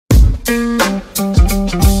Welcome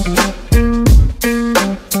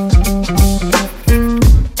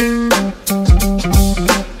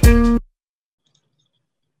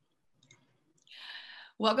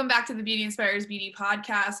back to the Beauty Inspires Beauty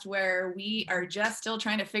podcast, where we are just still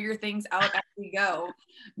trying to figure things out as we go.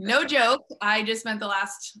 No joke. I just spent the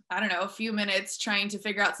last, few minutes trying to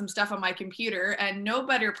figure out some stuff on my computer, and no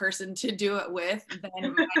better person to do it with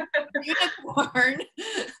than my unicorn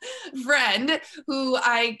friend, who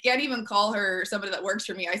I can't even call her somebody that works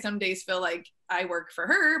for me. I some days feel like I work for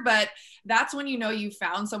her, but that's when you know you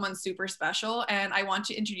found someone super special. And I want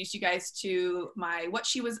to introduce you guys to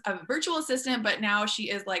she was a virtual assistant, but now she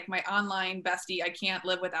is like my online bestie. I can't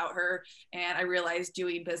live without her. And I realized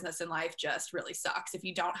doing business in life just really sucks if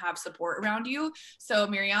you don't have support around you. So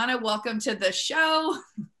Mariana, welcome to the show.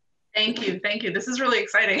 Thank you. Thank you. This is really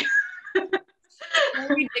exciting.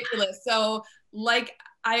 Ridiculous. So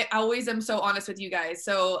I always am so honest with you guys.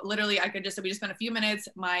 So literally we just spent a few minutes.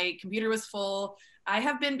 My computer was full. I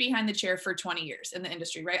have been behind the chair for 20 years in the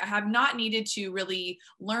industry, right? I have not needed to really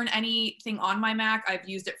learn anything on my Mac. I've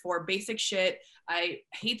used it for basic shit. I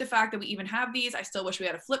hate the fact that we even have these. I still wish we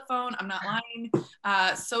had a flip phone. I'm not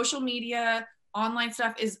lying. Social media, online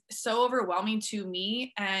stuff is so overwhelming to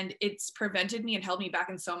me, and it's prevented me and held me back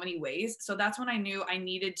in so many ways. So that's when I knew I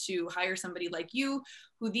needed to hire somebody like you,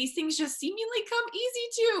 who these things just seemingly come easy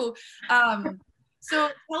to.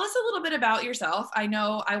 So tell us a little bit about yourself. I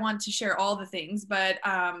know I want to share all the things, but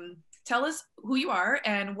tell us who you are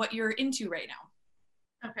and what you're into right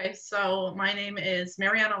now. Okay, so my name is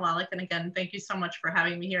Mariana Lalick, and again, thank you so much for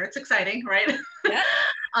having me here. It's exciting, right? Yeah.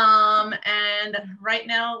 And right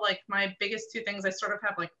now, like my biggest two things, I sort of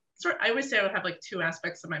have I always say I would have like two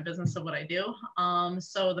aspects of my business of what I do.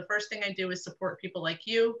 So the first thing I do is support people like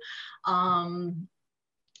you,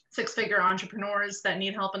 six-figure entrepreneurs that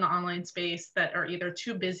need help in the online space, that are either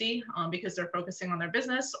too busy because they're focusing on their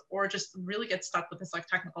business, or just really get stuck with this like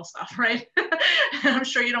technical stuff, right? I'm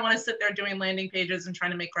sure you don't want to sit there doing landing pages and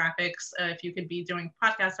trying to make graphics. If you could be doing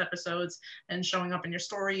podcast episodes and showing up in your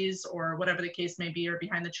stories, or whatever the case may be, or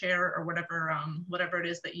behind the chair, or whatever it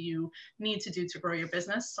is that you need to do to grow your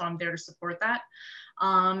business. So I'm there to support that.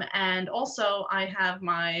 And also I have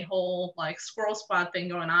my whole like Squirrel Squad thing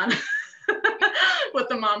going on. With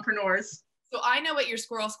the mompreneurs. So I know what your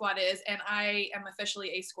Squirrel Squad is, and I am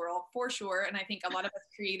officially a squirrel for sure. And I think a lot of us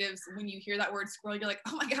creatives, when you hear that word squirrel, you're like,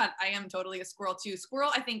 oh my God, I am totally a squirrel too.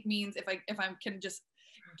 Squirrel, I think, means, if I can just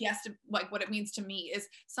guess like what it means to me, is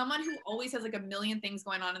someone who always has like a million things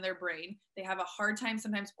going on in their brain. They have a hard time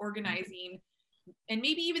sometimes organizing, and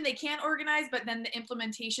maybe even they can't organize, but then the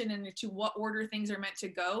implementation and to what order things are meant to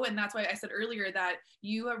go. And that's why I said earlier that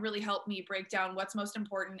you have really helped me break down what's most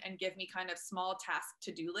important and give me kind of small task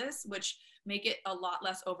to-do lists, which make it a lot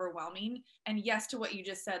less overwhelming. And yes, to what you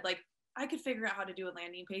just said, like I could figure out how to do a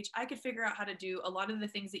landing page. I could figure out how to do a lot of the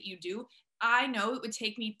things that you do. I know it would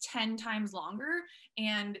take me 10 times longer,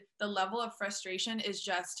 and the level of frustration is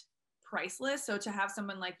just priceless. So to have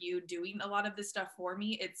someone like you doing a lot of this stuff for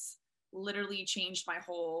me, it's literally changed my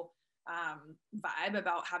whole vibe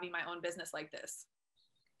about having my own business like this.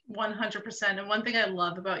 100%. And one thing I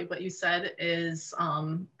love about what you said is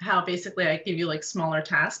how basically I give you like smaller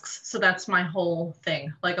tasks. So that's my whole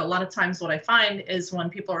thing. Like a lot of times what I find is when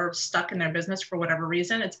people are stuck in their business for whatever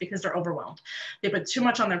reason, it's because they're overwhelmed. They put too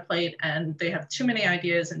much on their plate and they have too many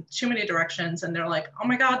ideas and too many directions. And they're like, oh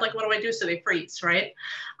my God, like, what do I do? So they freeze, right?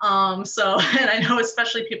 And I know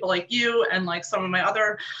especially people like you and like some of my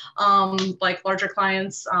other like larger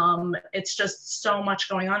clients, it's just so much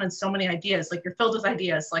going on and so many ideas. Like you're filled with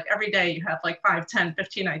ideas. Like every day you have like 5, 10,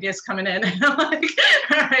 15 ideas coming in. And I'm like,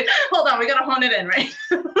 all right, hold on, we got to hone it in, right?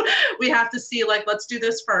 We have to see like, let's do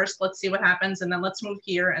this first. Let's see what happens. And then let's move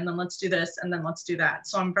here. And then let's do this. And then let's do that.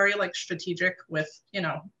 So I'm very like strategic with,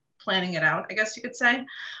 planning it out, I guess you could say,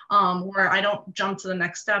 where I don't jump to the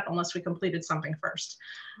next step unless we completed something first.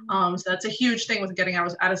 So that's a huge thing with getting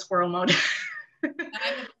out of squirrel mode. And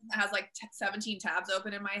I'm the one that has like 17 tabs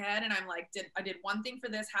open in my head, and I'm like, I did one thing for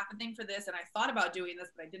this, half a thing for this, and I thought about doing this,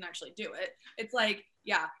 but I didn't actually do it. It's like,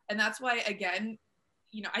 yeah. And that's why, again,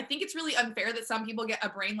 I think it's really unfair that some people get a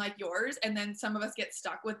brain like yours, and then some of us get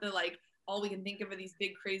stuck with the like, all we can think of are these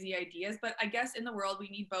big crazy ideas. But I guess in the world we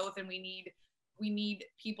need both, and we need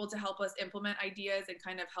people to help us implement ideas and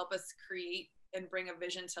kind of help us create and bring a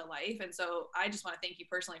vision to life. And so I just want to thank you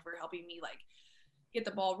personally for helping me like get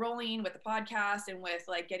the ball rolling with the podcast and with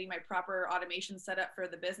like getting my proper automation set up for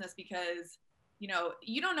the business, because you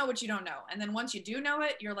don't know what you don't know. And then once you do know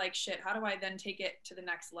it, you're like, shit, how do I then take it to the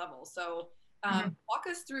next level? So walk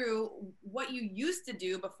us through what you used to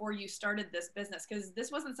do before you started this business, because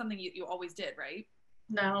this wasn't something you always did, right?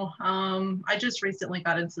 No, I just recently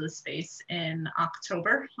got into the space in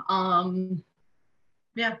October.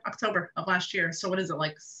 Yeah, October of last year. So what is it,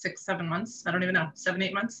 like 6, 7 months? I don't even know, 7,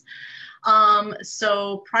 8 months.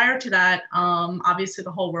 So prior to that, obviously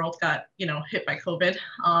the whole world got, hit by COVID.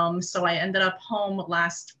 So I ended up home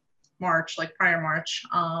last March, like prior March,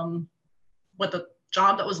 with a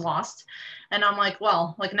job that was lost. And I'm like,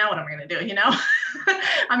 well, like now what am I going to do?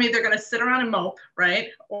 I'm either going to sit around and mope, right?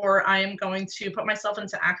 Or I am going to put myself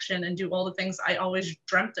into action and do all the things I always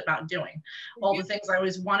dreamt about doing, all the things I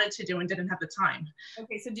always wanted to do and didn't have the time.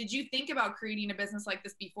 Okay, so did you think about creating a business like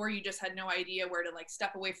this before? You just had no idea where to like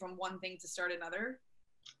step away from one thing to start another?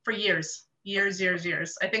 For years.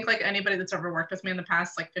 I think like anybody that's ever worked with me in the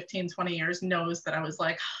past like 15, 20 years knows that I was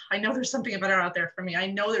like, I know there's something better out there for me. I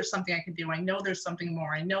know there's something I can do. I know there's something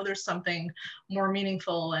more. I know there's something more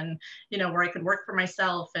meaningful and, where I could work for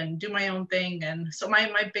myself and do my own thing. And so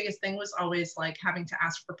my biggest thing was always like having to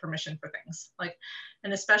ask for permission for things. Like,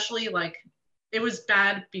 and especially like it was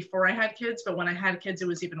bad before I had kids, but when I had kids, it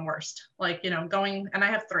was even worse. Like, going, and I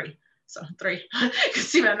have 3. So 3. You can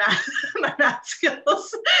see my math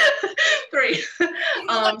skills. 3. So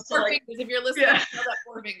like, fingers. If you're listening, yeah. You know that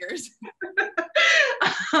 4 fingers.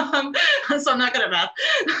 So I'm not good at math,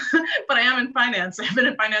 but I am in finance. I've been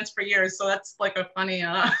in finance for years, so that's like a funny.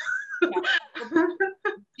 Yeah.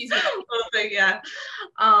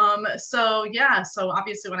 Yeah. So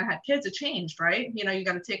obviously when I had kids, it changed, right? You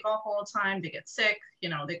got to take off all the time. They get sick, they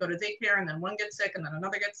go to daycare and then one gets sick and then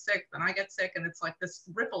another gets sick, then I get sick. And it's like this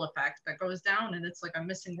ripple effect that goes down and it's like I'm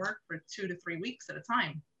missing work for 2 to 3 weeks at a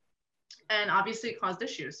time. And obviously it caused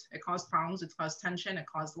issues. It caused problems. It caused tension. It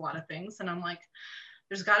caused a lot of things. And I'm like,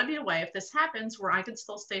 there's got to be a way if this happens where I can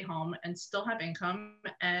still stay home and still have income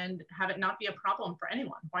and have it not be a problem for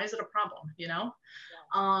anyone. Why is it a problem? Yeah.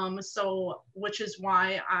 So which is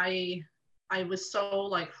why I was so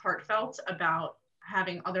like heartfelt about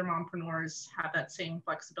having other mompreneurs have that same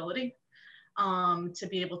flexibility, to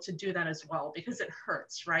be able to do that as well, because it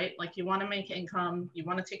hurts, right? Like you want to make income, you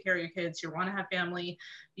want to take care of your kids, you want to have family,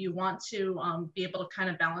 you want to be able to kind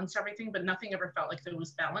of balance everything, but nothing ever felt like it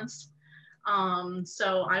was balanced.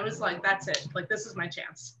 So I was like, that's it. Like, this is my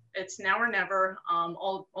chance. It's now or never.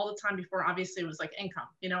 All the time before, obviously, it was like income.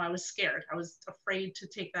 I was scared. I was afraid to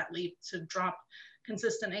take that leap, to drop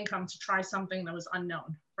consistent income, to try something that was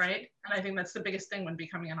unknown, right? And I think that's the biggest thing when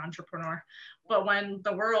becoming an entrepreneur. But when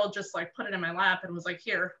the world just like put it in my lap and was like,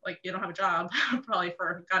 here, like you don't have a job, probably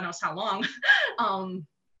for God knows how long, what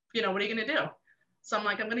are you gonna do? So I'm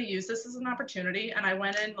like, I'm gonna use this as an opportunity. And I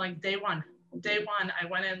went in like day one, I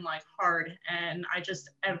went in like hard, and I just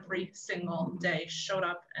every single day showed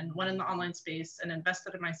up and went in the online space and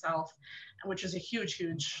invested in myself, which is a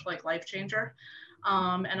huge like life changer.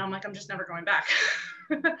 And I'm like, I'm just never going back.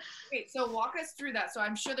 Great. So walk us through that. So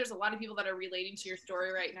I'm sure there's a lot of people that are relating to your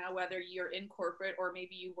story right now, whether you're in corporate or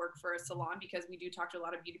maybe you work for a salon, because we do talk to a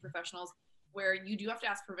lot of beauty professionals where you do have to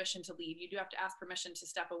ask permission to leave. You do have to ask permission to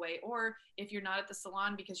step away. Or if you're not at the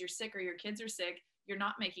salon because you're sick or your kids are sick, you're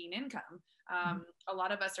not making income. A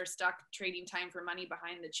lot of us are stuck trading time for money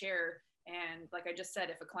behind the chair. And like I just said,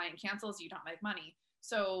 if a client cancels, you don't make money.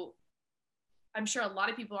 So I'm sure a lot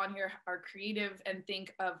of people on here are creative and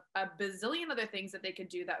think of a bazillion other things that they could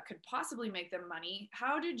do that could possibly make them money.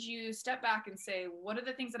 How did you step back and say, what are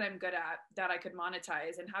the things that I'm good at that I could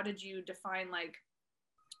monetize? And how did you define like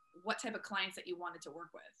what type of clients that you wanted to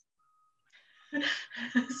work with?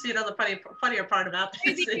 So, the funnier part about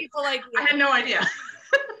this, people like I had no idea.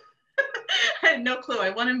 I had no clue. I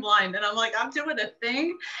went in blind and I'm like, I'm doing a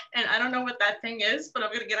thing and I don't know what that thing is, but I'm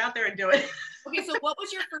going to get out there and do it. Okay. So what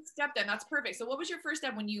was your first step then? That's perfect. So what was your first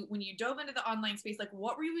step when you dove into the online space? Like,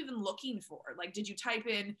 what were you even looking for? Like, did you type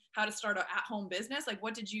in how to start an at-home business? Like,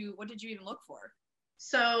 what did you even look for?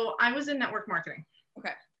 So I was in network marketing.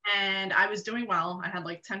 Okay. And I was doing well. I had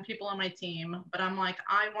like 10 people on my team, but I'm like,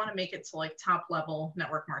 I want to make it to like top level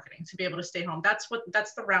network marketing to be able to stay home. That's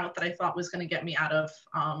the route that I thought was going to get me out of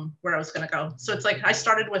where I was going to go. So it's like, I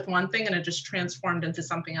started with one thing and it just transformed into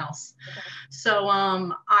something else. Okay. So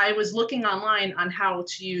I was looking online on how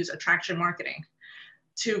to use attraction marketing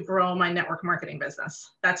to grow my network marketing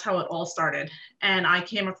business. That's how it all started. And I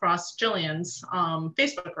came across Jillian's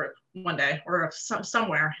Facebook group one day or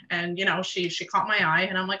somewhere. And, she caught my eye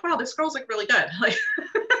and I'm like, wow, this girl's like really good. Like,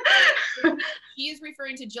 he is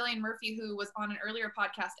referring to Jillian Murphy, who was on an earlier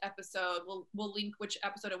podcast episode. We'll link which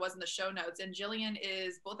episode it was in the show notes. And Jillian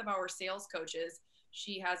is both of our sales coaches.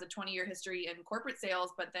 She has a 20-year history in corporate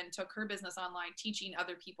sales, but then took her business online, teaching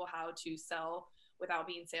other people how to sell without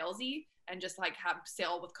being salesy and just like have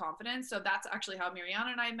sale with confidence. So that's actually how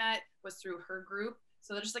Mariana and I met, was through her group.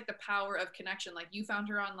 So there's just like the power of connection. Like you found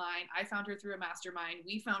her online, I found her through a mastermind,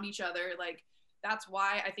 we found each other. Like that's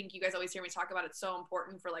why I think you guys always hear me talk about it's so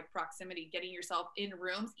important for like proximity, getting yourself in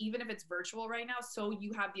rooms, even if it's virtual right now, so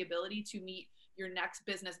you have the ability to meet your next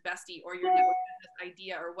business bestie or your next business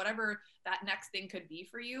idea or whatever that next thing could be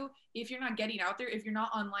for you. If you're not getting out there, if you're not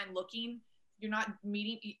online looking, you're not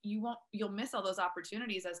meeting, you'll miss all those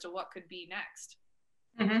opportunities as to what could be next.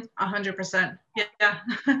 100%.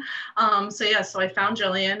 Yeah. So I found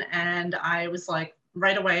Jillian and I was like,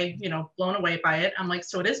 right away, blown away by it. I'm like,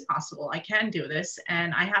 so it is possible. I can do this.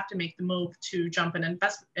 And I have to make the move to jump and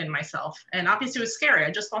invest in myself. And obviously it was scary.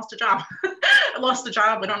 I just lost a job. I lost a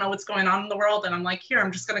job. I don't know what's going on in the world. And I'm like, here,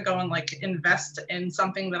 I'm just going to go and like invest in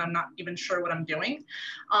something that I'm not even sure what I'm doing.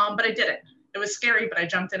 But I did it. It was scary, but I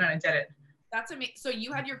jumped in and I did it. That's amazing. So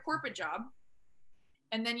you had your corporate job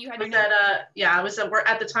and then you had at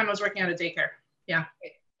the time I was working at a daycare. Yeah.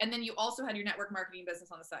 And then you also had your network marketing business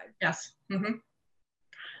on the side. Yes. Mm-hmm.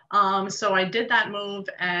 So I did that move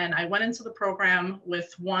and I went into the program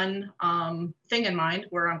with one thing in mind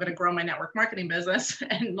where I'm going to grow my network marketing business.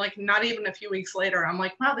 And like, not even a few weeks later, I'm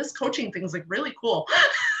like, wow, this coaching thing is like really cool.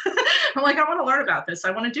 I'm like, I want to learn about this.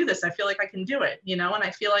 I want to do this. I feel like I can do it, and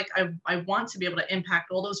I feel like I want to be able to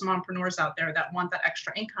impact all those mompreneurs out there that want that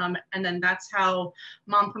extra income. And then that's how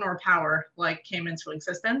Mompreneur Power like came into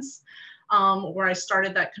existence. Where I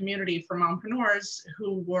started that community for mompreneurs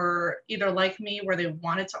who were either like me, where they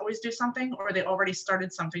wanted to always do something, or they already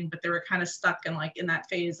started something, but they were kind of stuck in that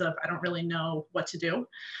phase of, I don't really know what to do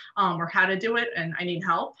or how to do it, and I need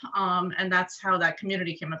help. And that's how that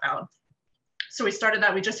community came about. So we started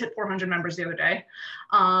that. We just hit 400 members the other day.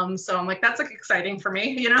 So I'm like, that's like exciting for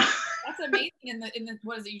me, That's amazing. In the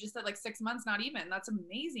what is it? You just said like 6 months, not even. That's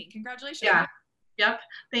amazing. Congratulations. Yeah. Yep.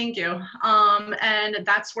 Thank you. And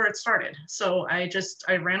that's where it started. So I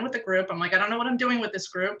ran with the group. I'm like, I don't know what I'm doing with this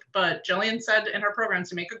group, but Jillian said in her program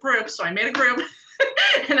to make a group. So I made a group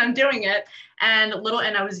and I'm doing it. And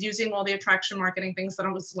I was using all the attraction marketing things that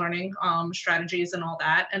I was learning, strategies and all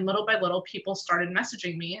that. And little by little, people started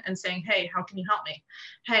messaging me and saying, hey, how can you help me?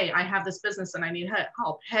 Hey, I have this business and I need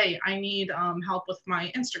help. Hey, I need help with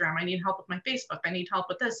my Instagram. I need help with my Facebook. I need help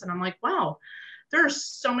with this. And I'm like, wow. There are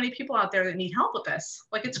so many people out there that need help with this.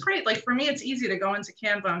 Like, it's great. Like for me, it's easy to go into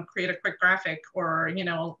Canva and create a quick graphic or, I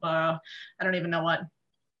don't even know what,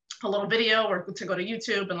 a little video, or to go to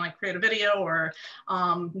YouTube and like create a video or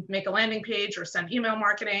make a landing page or send email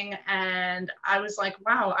marketing. And I was like,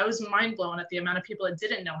 wow, I was mind blown at the amount of people that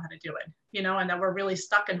didn't know how to do it, and that were really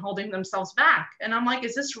stuck and holding themselves back. And I'm like,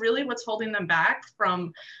 is this really what's holding them back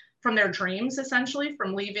from their dreams, essentially,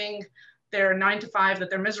 from leaving their 9 to 5 that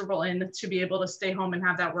they're miserable in to be able to stay home and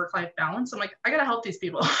have that work-life balance? I'm like, I gotta help these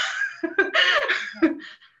people.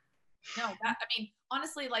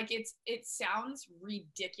 Honestly, like it sounds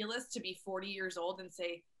ridiculous to be 40 years old and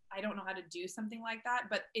say, I don't know how to do something like that,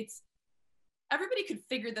 but everybody could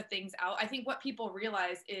figure the things out. I think what people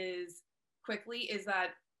realize is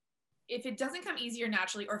that if it doesn't come easier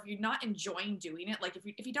naturally, or if you're not enjoying doing it, like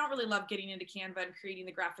if you don't really love getting into Canva and creating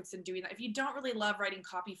the graphics and doing that, if you don't really love writing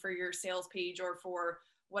copy for your sales page or for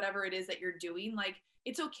whatever it is that you're doing, like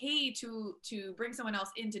it's okay to bring someone else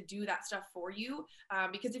in to do that stuff for you.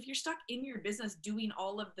 Because if you're stuck in your business doing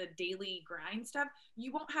all of the daily grind stuff,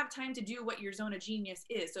 you won't have time to do what your zone of genius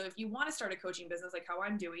is. So if you want to start a coaching business, like how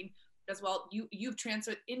I'm doing as well, you've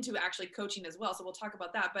transferred into actually coaching as well. So we'll talk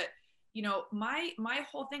about that. But my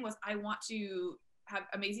whole thing was I want to have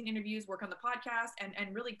amazing interviews, work on the podcast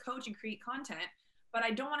and really coach and create content, but I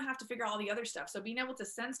don't want to have to figure out all the other stuff. So being able to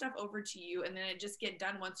send stuff over to you and then it just get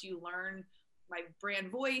done once you learn my brand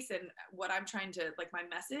voice and what I'm trying to, like my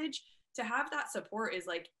message, to have that support is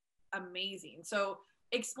like amazing. So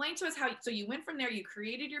explain to us so you went from there, you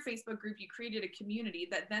created your Facebook group, you created a community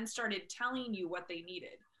that then started telling you what they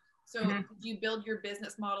needed. So did you build your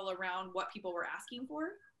business model around what people were asking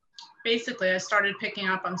for? Basically, I started picking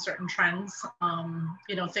up on certain trends,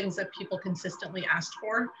 things that people consistently asked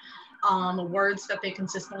for, words that they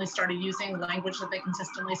consistently started using, language that they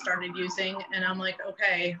consistently started using. And I'm like,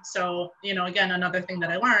 okay, so, again, another thing that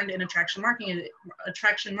I learned in attraction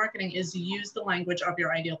marketing is use the language of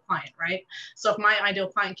your ideal client, right? So if my ideal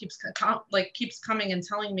client keeps coming and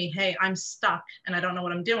telling me, hey, I'm stuck and I don't know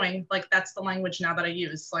what I'm doing, like that's the language now that I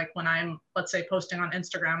use. Like when I'm, let's say, posting on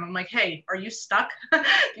Instagram, I'm like, hey, are you stuck?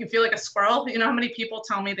 You feel like a squirrel? You know how many people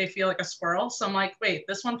tell me they feel like a squirrel? So I'm like, wait,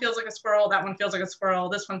 this one feels like a squirrel, that one feels like a squirrel,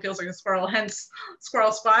 this one feels like a squirrel, hence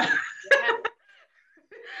Squirrel Squad.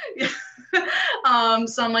 Yeah.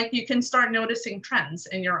 So I'm like, you can start noticing trends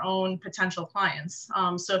in your own potential clients.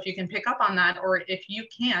 So if you can pick up on that, or if you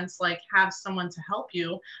can't, like, have someone to help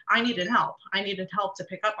you. I needed help. I needed help to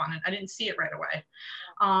pick up on it. I didn't see it right away.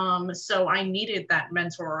 So I needed that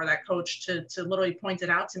mentor or that coach to literally point it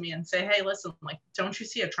out to me and say, hey, listen, like, don't you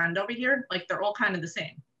see a trend over here? Like, they're all kind of the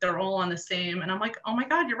same. They're all on the same. And I'm like, oh my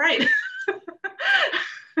God, you're right.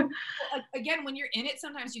 Well, again, when you're in it,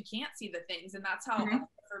 sometimes you can't see the things. And that's how,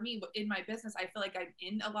 for me, in my business, I feel like I'm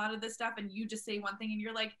in a lot of this stuff, and you just say one thing and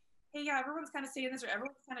you're like, hey, yeah, everyone's kind of saying this, or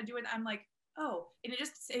everyone's kind of doing that. I'm like, oh, and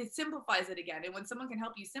it simplifies it again. And when someone can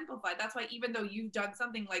help you simplify, that's why even though you've done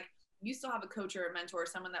something, like, you still have a coach or a mentor or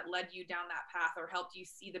someone that led you down that path or helped you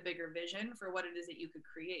see the bigger vision for what it is that you could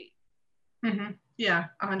create. Yeah,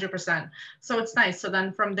 100%. So it's nice. So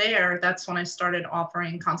then from there, that's when I started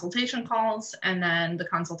offering consultation calls. And then the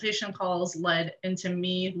consultation calls led into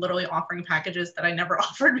me literally offering packages that I never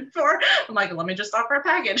offered before. I'm like, let me just offer a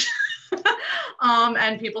package.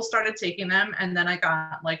 And people started taking them. And then I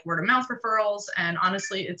got like word of mouth referrals. And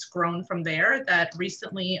honestly, it's grown from there. That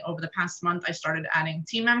recently, over the past month, I started adding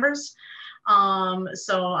team members.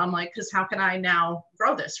 So I'm like, because how can I now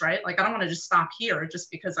grow this, right? Like, I don't want to just stop here just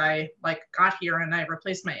because I like got here and I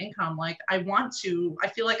replaced my income. Like, I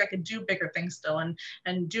feel like I could do bigger things still and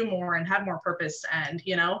do more and have more purpose. And,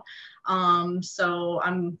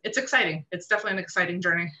 it's exciting. It's definitely an exciting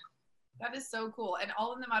journey. That is so cool. And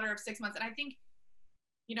all in the matter of 6 months. And I think,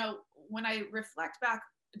 when I reflect back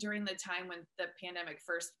during the time when the pandemic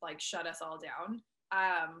first like shut us all down,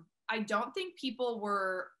 I don't think people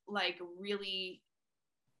were like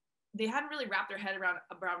they hadn't really wrapped their head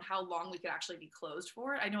around how long we could actually be closed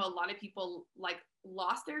for. I know a lot of people like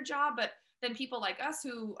lost their job, but then people like us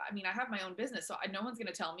who, I mean, I have my own business, so no one's going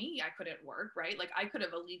to tell me I couldn't work, right? Like, I could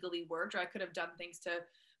have illegally worked, or I could have done things to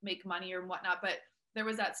make money or whatnot, but there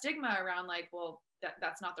was that stigma around like, well,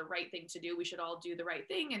 that's not the right thing to do. We should all do the right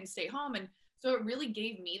thing and stay home. And so it really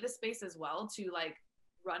gave me the space as well to like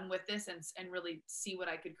run with this and really see what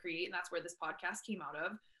I could create. And that's where this podcast came out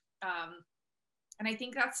of. And I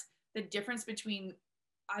think that's the difference between,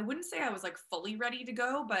 I wouldn't say I was like fully ready to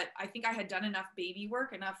go, but I think I had done enough baby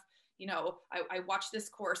work, enough, I watched this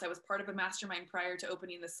course. I was part of a mastermind prior to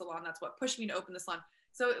opening the salon. That's what pushed me to open the salon.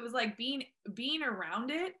 So it was like being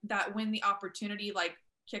around it, that when the opportunity like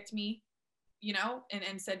kicked me,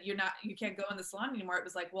 and said, you can't go in the salon anymore. It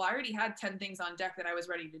was like, well, I already had 10 things on deck that I was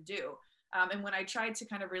ready to do. And when I tried to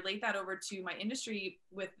kind of relate that over to my industry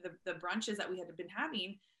with the brunches that we had been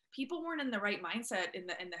having, people weren't in the right mindset in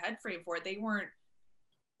the head frame for it. They weren't,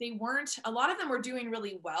 a lot of them were doing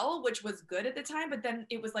really well, which was good at the time, but then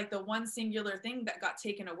it was like the one singular thing that got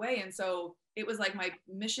taken away. And so it was like my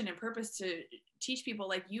mission and purpose to teach people,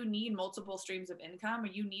 like, you need multiple streams of income, or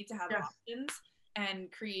you need to have options,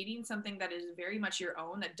 and creating something that is very much your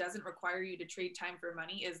own, that doesn't require you to trade time for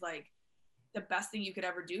money, is like the best thing you could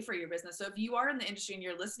ever do for your business. So if you are in the industry and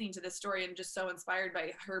you're listening to this story and just so inspired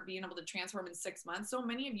by her being able to transform in 6 months, so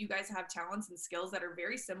many of you guys have talents and skills that are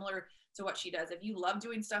very similar to what she does. If you love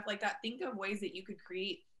doing stuff like that, think of ways that you could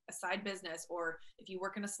create a side business. Or if you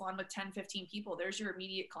work in a salon with 10, 15 people, there's your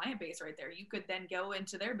immediate client base right there. You could then go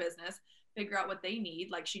into their business, figure out what they need.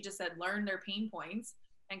 Like she just said, learn their pain points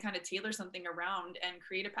and kind of tailor something around and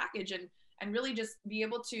create a package, and really just be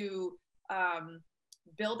able to,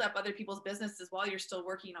 build up other people's businesses while you're still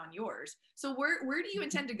working on yours. So where do you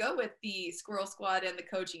intend to go with the Squirrel Squad and the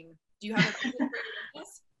coaching? Do you have a vision for your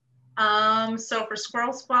business? So for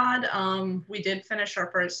Squirrel Squad, we did finish our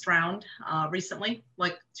first round recently,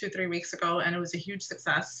 like 2-3 weeks ago, and it was a huge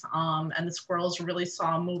success. And the squirrels really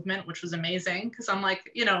saw movement, which was amazing, because I'm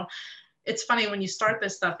like, it's funny when you start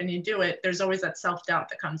this stuff and you do it, there's always that self-doubt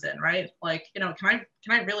that comes in, right? Like, can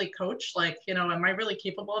I really coach? Like, am I really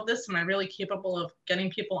capable of this? Am I really capable of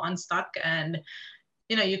getting people unstuck? And,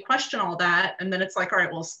 you question all that, and then it's like, all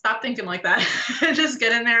right, well, stop thinking like that and just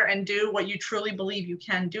get in there and do what you truly believe you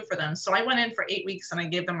can do for them. So I went in for 8 weeks and I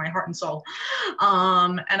gave them my heart and soul.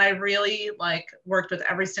 And I really worked with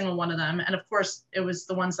every single one of them. And of course it was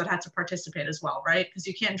the ones that had to participate as well, right? Because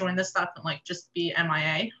you can't join this stuff and just be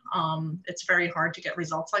MIA. It's very hard to get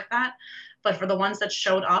results like that. But for the ones that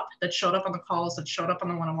showed up on the calls, that showed up on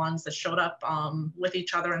the one-on-ones, that showed up with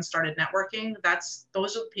each other and started networking,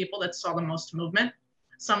 those are the people that saw the most movement.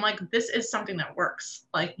 So I'm like, this is something that works.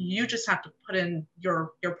 Like, you just have to put in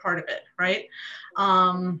your part of it, right?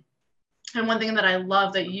 And one thing that I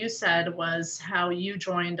love that you said was how you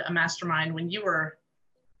joined a mastermind when you were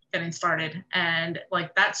getting started. And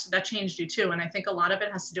like that changed you too. And I think a lot of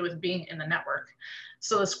it has to do with being in the network.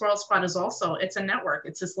 So the Squirrel Squad is also, it's a network.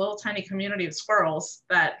 It's this little tiny community of squirrels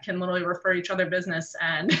that can literally refer each other business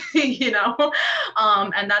and,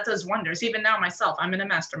 and that does wonders. Even now myself, I'm in a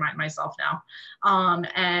mastermind myself now.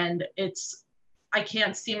 And I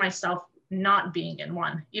can't see myself not being in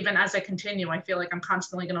one. Even as I continue, I feel like I'm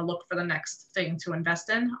constantly going to look for the next thing to invest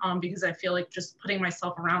in, because I feel like just putting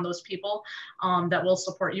myself around those people that will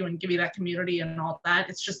support you and give you that community and all that,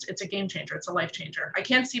 it's a game changer. It's a life changer. I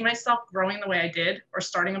can't see myself growing the way I did or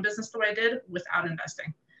starting a business the way I did without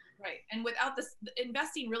investing. Right. And without this,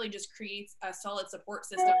 investing really just creates a solid support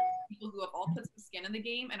system of people who have all put some skin in the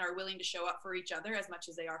game and are willing to show up for each other as much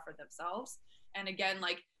as they are for themselves. And again,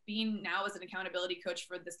 like being now as an accountability coach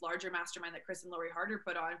for this larger mastermind that Chris and Lori Harder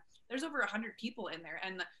put on, there's over 100 people in there.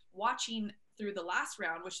 And watching through the last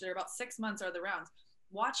round, which there are about 6 months are the rounds,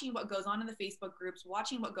 watching what goes on in the Facebook groups,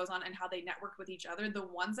 watching what goes on and how they network with each other, the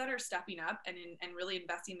ones that are stepping up and really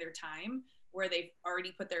investing their time where they've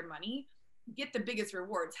already put their money, get the biggest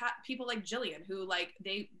rewards. People like Jillian, who like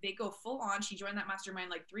they go full on. She joined that mastermind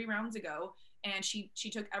like 3 rounds ago, and she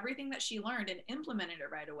took everything that she learned and implemented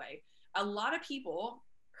it right away. A lot of people,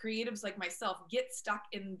 creatives like myself, get stuck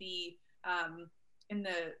in the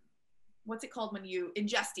what's it called when you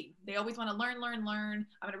ingesting. They always want to learn. I'm going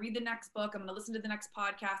to read the next book. I'm going to listen to the next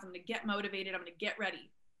podcast. I'm going to get motivated. I'm going to get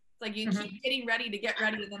ready. It's like you keep getting ready to get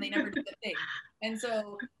ready, and then they never do the thing. And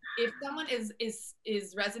so if someone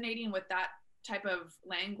is resonating with that type of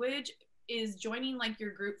language, is joining like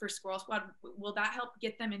your group for Squirrel Squad, will that help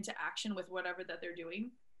get them into action with whatever that they're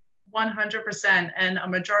doing? 100%. And a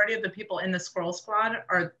majority of the people in the Squirrel Squad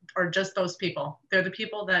are just those people. They're the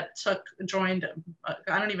people that joined,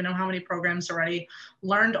 I don't even know how many programs already,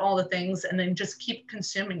 learned all the things, and then just keep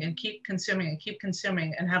consuming and keep consuming and keep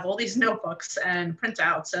consuming and have all these notebooks and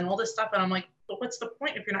printouts and all this stuff. And I'm like, but what's the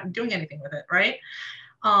point if you're not doing anything with it, right?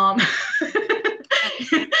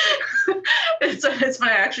 It's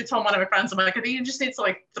funny. I actually told one of my friends, I'm like, I think you just need to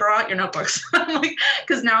like throw out your notebooks. Like,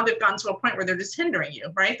 because now they've gotten to a point where they're just hindering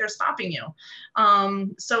you, right? They're stopping you.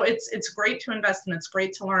 So it's great to invest and it's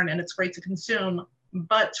great to learn and it's great to consume,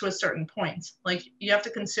 but to a certain point. Like you have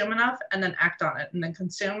to consume enough and then act on it, and then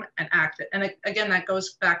consume and act. And again, that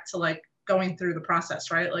goes back to like going through the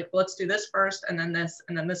process, right? Like let's do this first, and then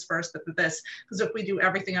this first, this. Because if we do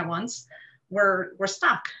everything at once, we're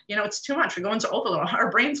stuck. It's too much. We go into overload.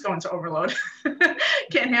 Our brains go into overload.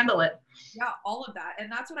 Can't handle it. Yeah, all of that.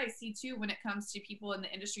 And that's what I see too when it comes to people in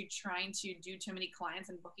the industry trying to do too many clients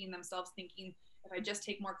and booking themselves, thinking if I just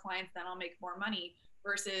take more clients, then I'll make more money,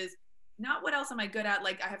 versus not what else am I good at?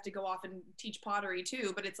 Like I have to go off and teach pottery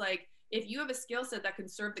too. But it's like, if you have a skill set that can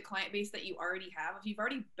serve the client base that you already have, if you've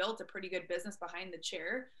already built a pretty good business behind the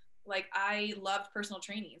chair, like I loved personal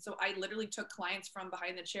training. So I literally took clients from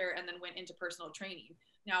behind the chair and then went into personal training.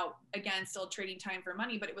 Now, again, still trading time for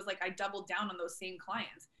money, but it was like I doubled down on those same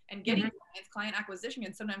clients. And getting client acquisition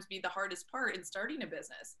can sometimes be the hardest part in starting a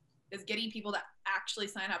business, is getting people to actually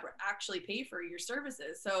sign up or actually pay for your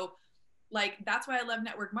services. So like, that's why I love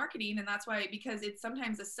network marketing. And that's why, because it's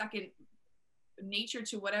sometimes a second nature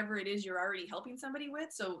to whatever it is you're already helping somebody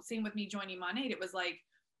with. So same with me joining Monade, it was like,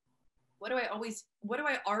 what do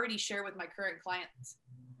I already share with my current clients?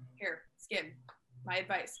 Hair, skin, my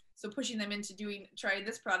advice. So pushing them into trying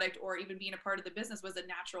this product or even being a part of the business was a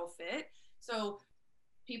natural fit. So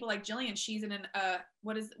people like Jillian, she's in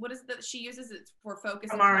what is it that she uses it for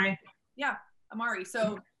focus? Amari. Yeah, Amari.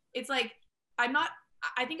 So it's like, I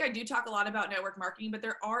think I do talk a lot about network marketing, but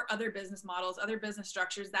there are other business models, other business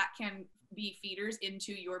structures that can be feeders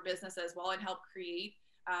into your business as well and help create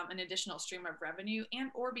an additional stream of revenue and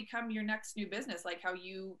or become your next new business, like how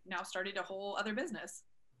you now started a whole other business.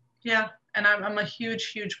 Yeah, and I'm a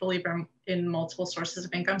huge believer in multiple sources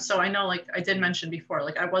of income. So I know, like I did mention before,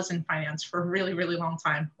 like I was in finance for a really long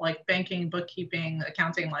time, like banking, bookkeeping,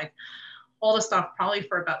 accounting, like all the stuff, probably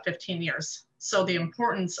for about 15 years. So the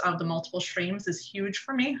importance of the multiple streams is huge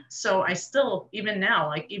for me. So I still, even now,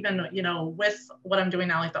 like even, with what I'm doing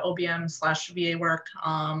now, like the OBM/VA work,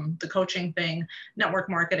 the coaching thing,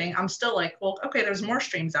 network marketing, I'm still like, well, okay, there's more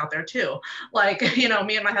streams out there too. Like, me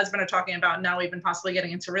and my husband are talking about now even possibly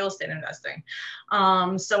getting into real estate investing.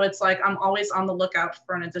 So it's like, I'm always on the lookout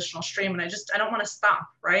for an additional stream, and I don't want to stop,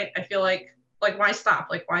 right? I feel like why stop?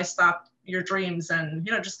 Like, why stop your dreams? And,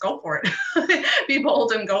 just go for it. Be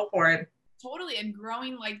bold and go for it. Totally. And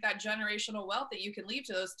growing like that generational wealth that you can leave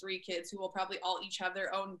to those 3 kids who will probably all each have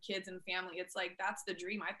their own kids and family. It's like, that's the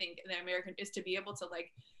dream, I think, in the American, is to be able to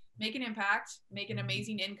like make an impact, make an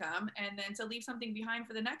amazing income, and then to leave something behind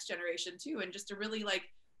for the next generation too. And just to really like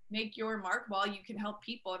make your mark while you can help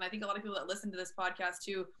people. And I think a lot of people that listen to this podcast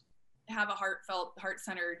too have a heartfelt,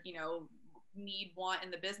 heart-centered, need, want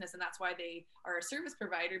in the business. And that's why they are a service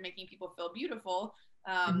provider, making people feel beautiful.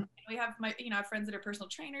 We have I have friends that are personal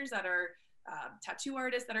trainers, that are tattoo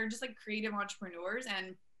artists, that are just like creative entrepreneurs.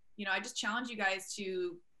 And, I just challenge you guys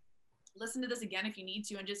to listen to this again if you need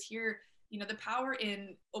to, and just hear, the power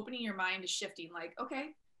in opening your mind to shifting, like,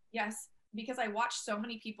 okay, yes, because I watched so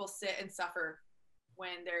many people sit and suffer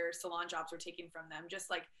when their salon jobs were taken from them. Just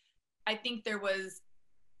like, I think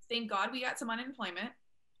thank God we got some unemployment,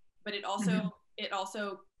 but it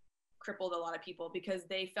also crippled a lot of people because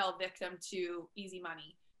they fell victim to easy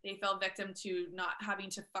money. They fell victim to not having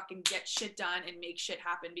to fucking get shit done and make shit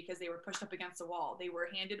happen because they were pushed up against the wall. They were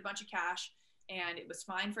handed a bunch of cash and it was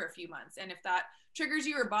fine for a few months. And if that triggers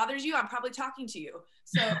you or bothers you, I'm probably talking to you.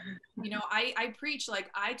 So, I preach, like,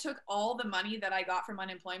 I took all the money that I got from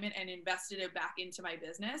unemployment and invested it back into my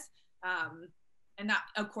business. And that,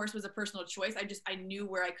 of course, was a personal choice. I knew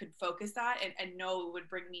where I could focus that and know it would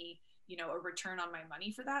bring me, a return on my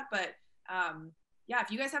money for that. But if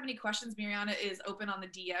you guys have any questions, Mariana is open on the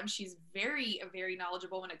DM. She's very, very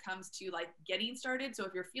knowledgeable when it comes to like getting started. So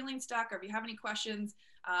if you're feeling stuck or if you have any questions,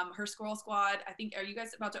 her Squirrel Squad, I think, are you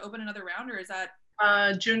guys about to open another round, or is that?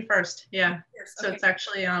 June 1st. Yeah. So it's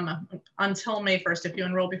actually until May 1st. If you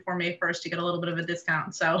enroll before May 1st, you get a little bit of a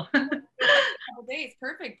discount. So couple days.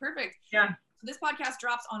 Perfect. Yeah. So this podcast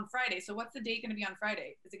drops on Friday. So what's the date going to be on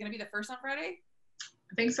Friday? Is it going to be the 1st on Friday?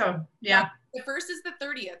 I think so. Yeah. The 1st is the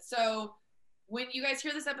 30th. So when you guys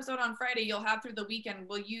hear this episode on Friday, you'll have through the weekend.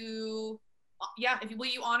 Will you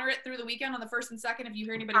honor it through the weekend on the 1st and 2nd? If you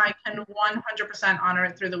hear anybody, I can 100% honor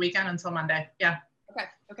it through the weekend until Monday. Yeah.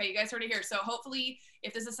 Okay. You guys heard it here. So hopefully,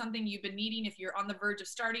 if this is something you've been needing, if you're on the verge of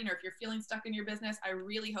starting, or if you're feeling stuck in your business, I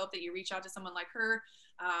really hope that you reach out to someone like her,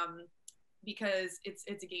 because it's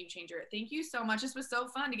a game changer. Thank you so much. This was so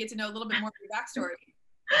fun to get to know a little bit more of your backstory.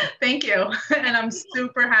 Thank you. And I'm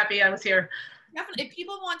super happy I was here. Definitely. If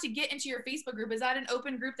people want to get into your Facebook group, is that an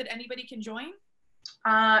open group that anybody can join?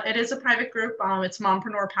 It is a private group. It's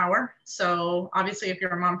Mompreneur Power. So obviously if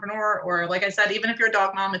you're a mompreneur, or like I said, even if you're a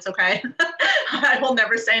dog mom, it's okay. I will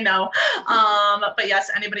never say no. But yes,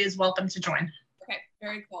 anybody is welcome to join. Okay,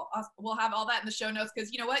 very cool. We'll have all that in the show notes,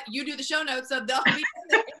 because you know what? You do the show notes, so they'll be in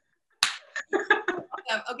there.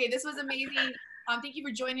 Okay, this was amazing. Thank you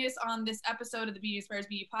for joining us on this episode of the Beauty Inspires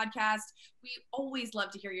Beauty podcast. We always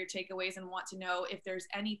love to hear your takeaways and want to know if there's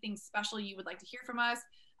anything special you would like to hear from us.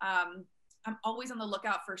 I'm always on the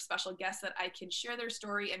lookout for special guests that I can share their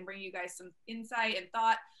story and bring you guys some insight and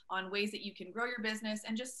thought on ways that you can grow your business,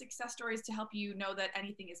 and just success stories to help you know that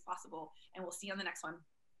anything is possible. And we'll see you on the next one.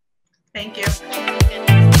 Thank you.